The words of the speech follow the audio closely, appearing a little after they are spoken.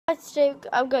guys, today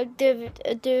I'm going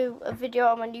to do a video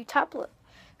on my new tablet.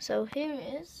 So here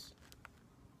it is.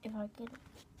 If I can.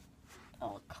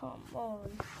 Oh, come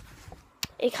on.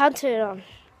 It can't turn it on.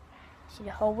 So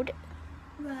you hold it.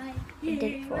 Right. It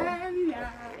didn't fall.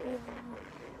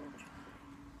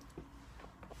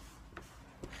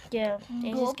 Yeah,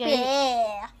 it's just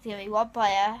gonna be one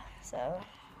player. So,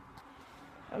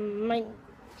 my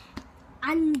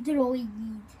Android.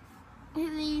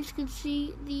 you can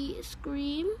see the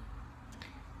screen.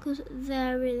 Because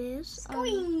there it is.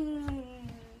 Screen.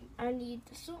 I need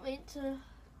something to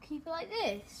keep it like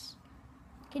this.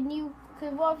 Can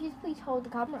one of you please hold the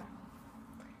camera?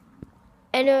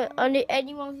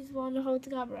 Anyone who's want to hold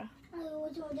the camera? I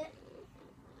will hold it.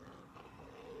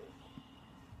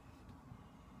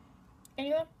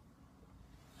 Anyone?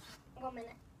 1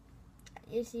 minute.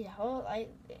 You see the whole like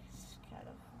this, kind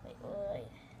of like.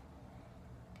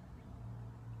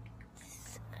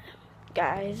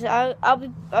 Guys,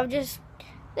 I'll just.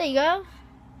 There you go.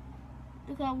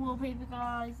 Look at our wallpaper,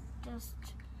 guys. Just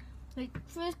like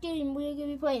first game we're gonna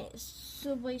be playing is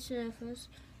Subway Surfers.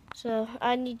 So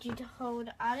I need you to hold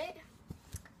at it,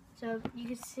 so you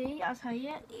can see. I'll tell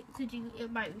you, because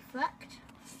it might reflect.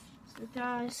 So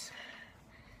guys,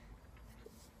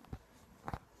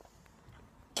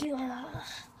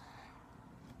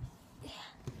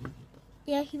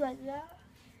 yeah, he like that.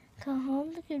 Come on,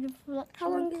 look at the reflection. How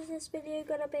long is this video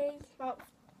gonna be? About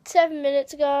 7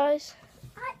 minutes, guys.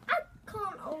 I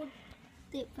can't hold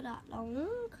it for that long.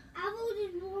 I've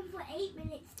ordered one for 8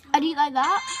 minutes. I do it like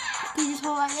that. Can you just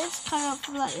hold like this? Carry on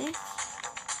for like this.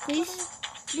 Please.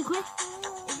 Be quick.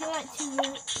 If you're like 2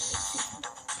 minutes.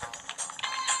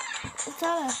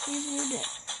 Tyler, please hold it.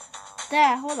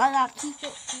 There, hold like that. Keep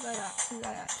it. Keep like that. Keep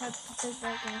like that. Keep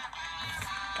like that.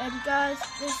 And guys,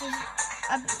 this is.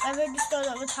 I've already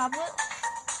started up with tablet.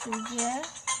 So yeah.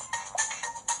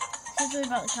 This is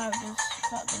about the characters.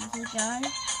 Start them to guys.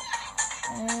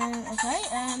 Okay,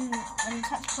 and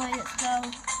touch play, let's go.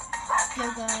 Let's go,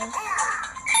 guys.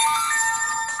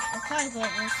 Okay, but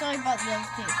sorry about the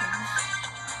notifications.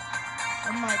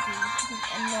 It might be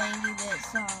annoyingly weird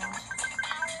sound.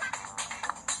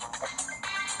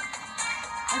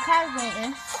 I can't rate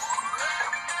this.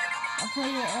 I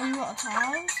played it a lot of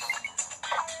times.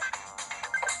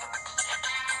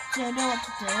 So I know what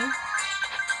to do.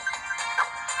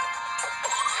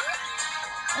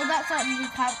 Oh, that's like the new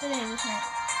character name, isn't it?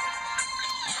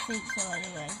 I think so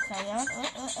anyway. Carry on.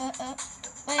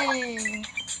 Hey!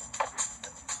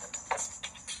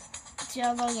 See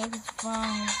how long it is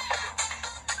fine.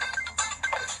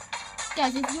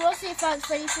 Guys, if you want to see a Fans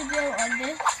Freddy video on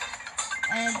this,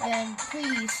 then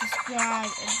please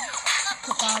subscribe and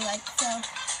put down a like. So,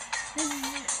 this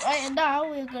is, right now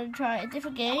we're going to try a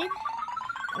different game.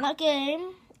 And that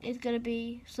game is going to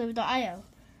be Slither.io.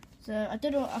 So I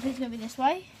don't know, I think it's going to be this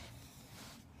way.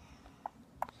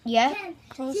 Yeah.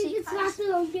 So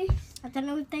I don't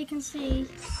know if they can see.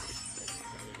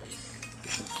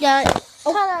 Yeah.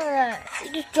 Oh.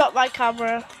 You just dropped my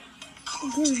camera.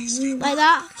 Like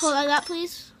that. Hold like that,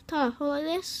 please. Tara, hold like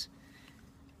this.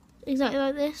 Exactly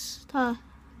like this. Tara,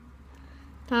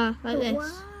 like this.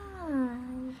 Wow.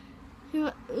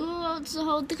 Who wants to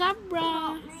hold the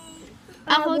camera?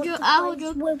 I'll hold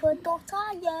you. With a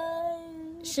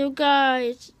 .io. So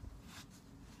guys.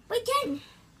 Wait, Ken.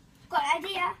 Got an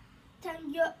idea.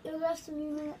 Turn your rest of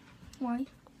you. Why?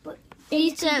 But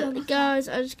Guys,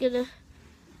 I'm just gonna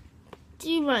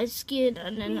do my skin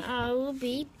and then I will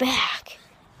be back.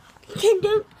 Ken,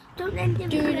 don't end the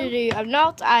video. I'm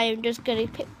not. I am just gonna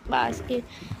pick my skin.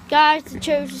 Guys, the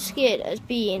chosen skin as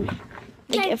being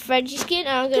like a Frenchie skin.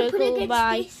 And I'm gonna call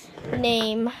my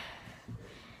name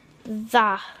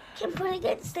that. Can put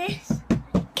against this.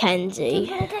 Kenzie.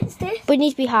 Can put against this. But it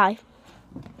needs to be high.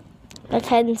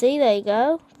 Mackenzie, there you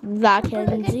go.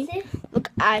 Mackenzie.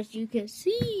 Look, as you can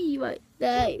see right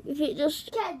there. If it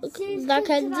just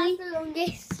Mackenzie.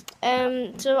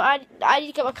 So I need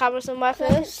to get my camera somewhere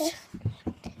first.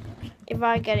 If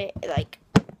I get it, like,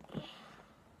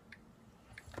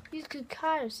 you can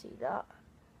kind of see that.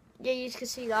 Yeah, you can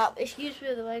see that. It's used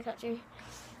with the lake actually.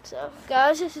 So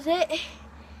guys, this is it.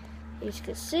 You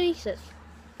can see. So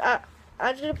I'm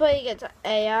just gonna play against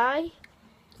AI.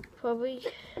 Probably.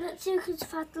 Let's see who's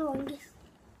fat the longest.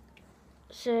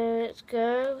 So let's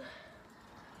go.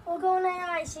 We'll go on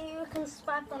AI, see who can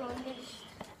spot the longest.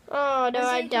 Oh no,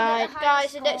 I died.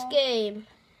 Guys, the next game.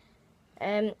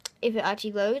 If it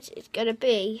actually loads, it's gonna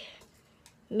be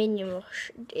Minion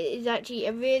Rush. It is actually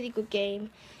a really good game.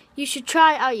 You should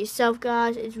try it out yourself,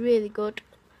 guys. It's really good.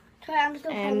 Try I'm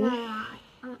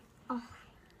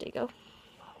There you go.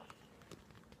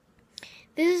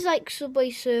 This is like Subway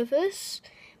Surfers,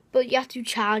 but you have to do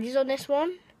challenges on this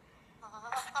one.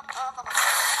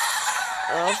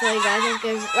 Oh, sorry guys, I'm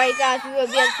good. Right guys, we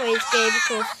won't be able to play this game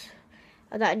because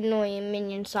of that annoying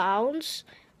minion sounds.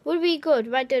 Would be good,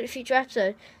 we might do it in a future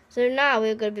episode. So now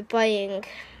we're going to be playing.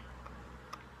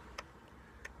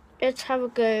 Let's have a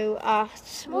go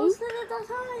at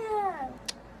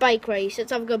bike race.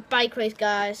 Let's have a go bike race,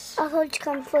 guys. I'll hold your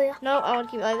camera for you. No, I want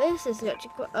to keep it like this. This is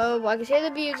actually, oh, I can hear the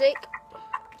music.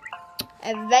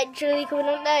 Eventually coming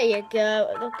on. There you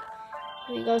go. Look,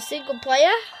 we go single player.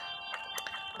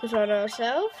 Because we're on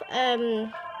ourselves.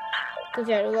 Because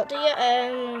we had a lot to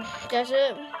get.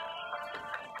 Desert.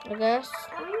 I guess.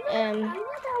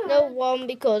 No one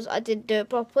because I didn't do it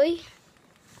properly.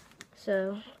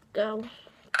 So, go.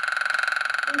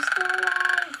 I'm still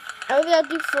alive. I don't think I'll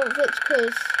do front flips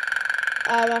because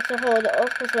I have to hold it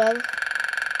up as well.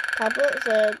 Tablet,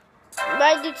 so I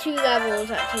might do 2 levels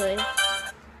actually.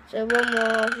 So one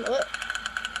more. Look.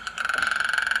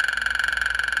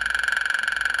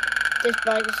 This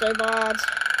bike is so bad.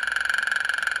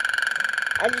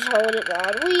 I just hold it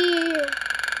down. Whee!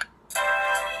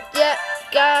 Yeah,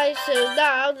 guys, so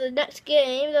now the next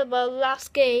game, the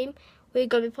last game we're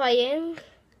going to be playing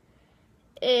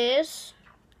is...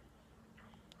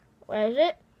 Where is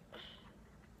it?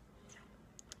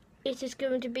 It is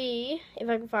going to be, if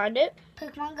I can find it,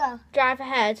 Pokemon Go. Drive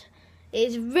Ahead.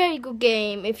 It's a very good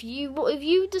game. If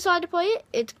you decide to play it,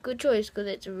 it's a good choice because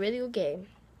it's a really good game.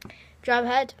 Drive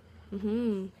Ahead.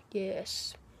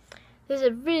 Yes. This is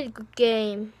a really good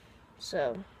game.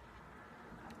 So,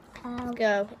 let's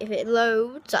go. If it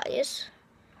loads, that is,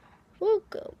 we'll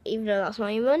go. Even though that's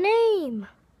not even my name.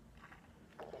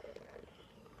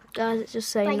 Guys, it's just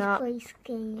saying that. Race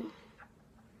game.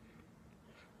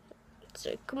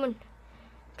 So, come on.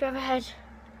 Drive Ahead.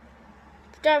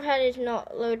 Drive Ahead is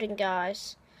not loading,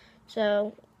 guys.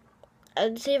 So,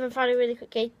 let's see if I find a really quick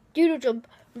game. Doodle Jump,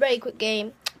 very quick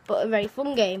game, but a very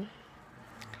fun game.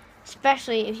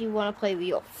 Especially if you want to play with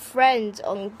your friends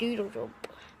on Doodle Jump.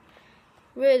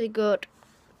 Really good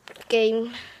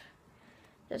game.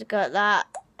 Let's go at that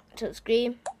to the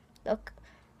screen. Look,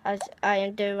 as I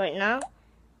am doing right now.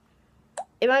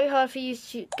 It might be hard for you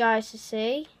guys to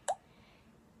see,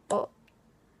 but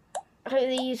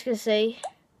hopefully you can see.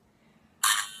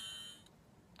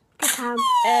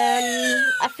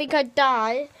 I think I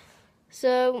died.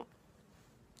 So,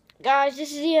 guys,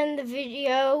 this is the end of the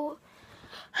video.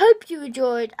 Hope you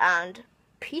enjoyed, and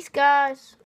peace, guys.